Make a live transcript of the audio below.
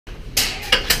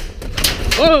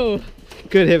Whoa!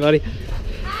 Good hit, buddy.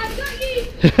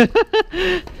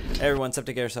 Hey everyone,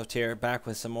 Septic Airsoft here, back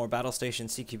with some more Battle Station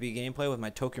CQB gameplay with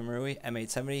my Tokyo Marui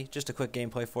M870. Just a quick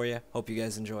gameplay for you. Hope you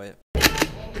guys enjoy it.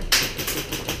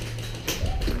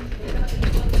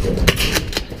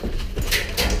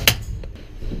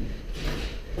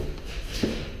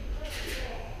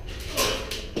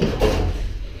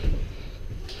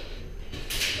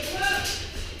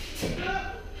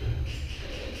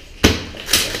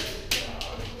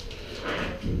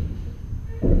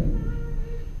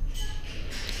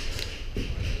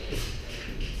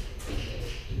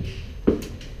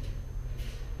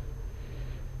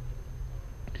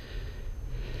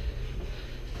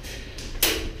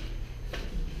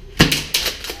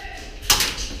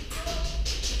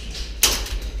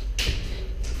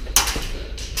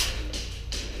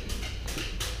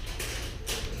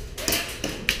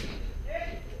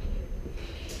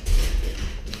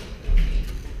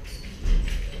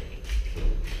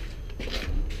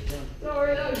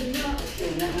 Sorry, that was enough.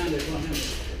 One-handed. One there.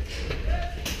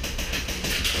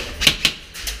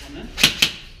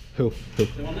 Who? Is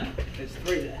there one there? There's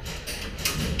three there.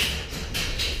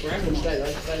 We're able to stay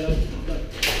low, stay low.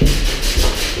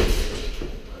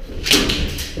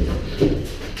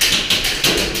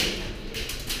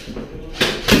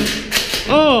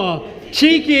 Oh,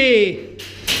 cheeky!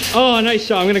 Oh, nice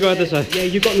shot. I'm gonna go out this way. Yeah,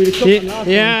 you got me the shot on last one.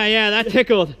 Yeah, that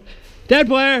tickled. Dead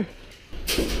player.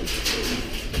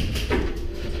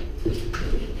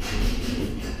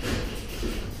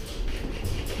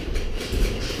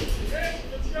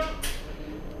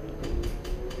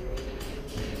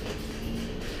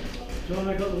 John,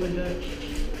 I got the window.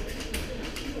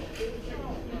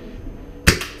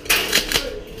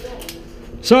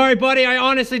 Sorry, buddy. I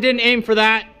honestly didn't aim for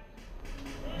that.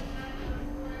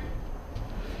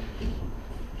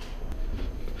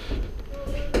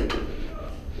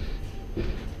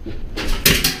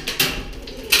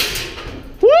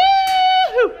 Woo!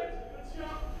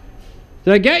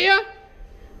 Did I get you?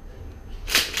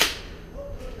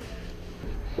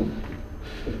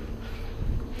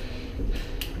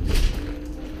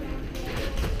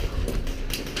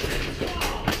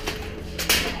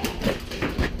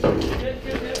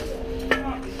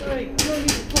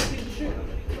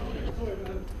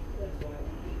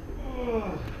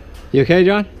 You okay,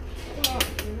 John?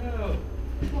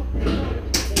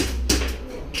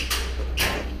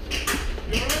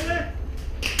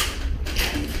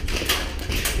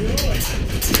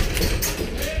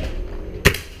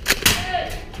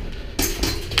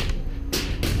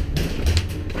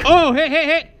 Oh,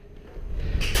 hit!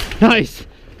 Nice.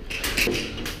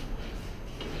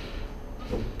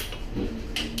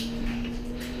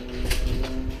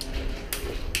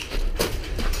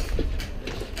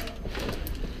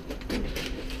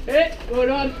 Hit, well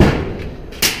done.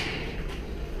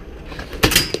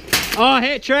 Oh,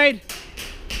 hit, trade.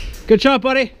 Good shot,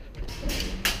 buddy.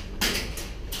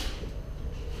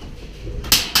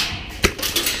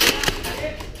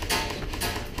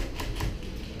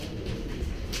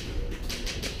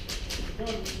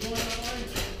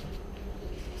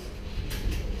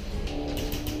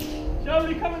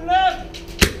 Joey, coming left.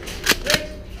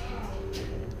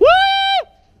 Woo!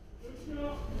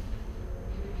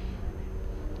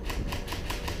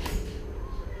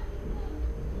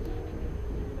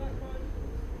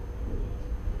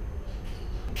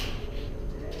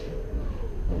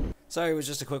 Sorry, it was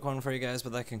just a quick one for you guys,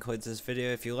 but that concludes this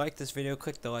video. If you like this video,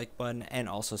 click the like button and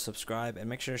also subscribe, and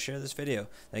make sure to share this video.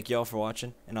 Thank you all for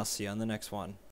watching, and I'll see you on the next one.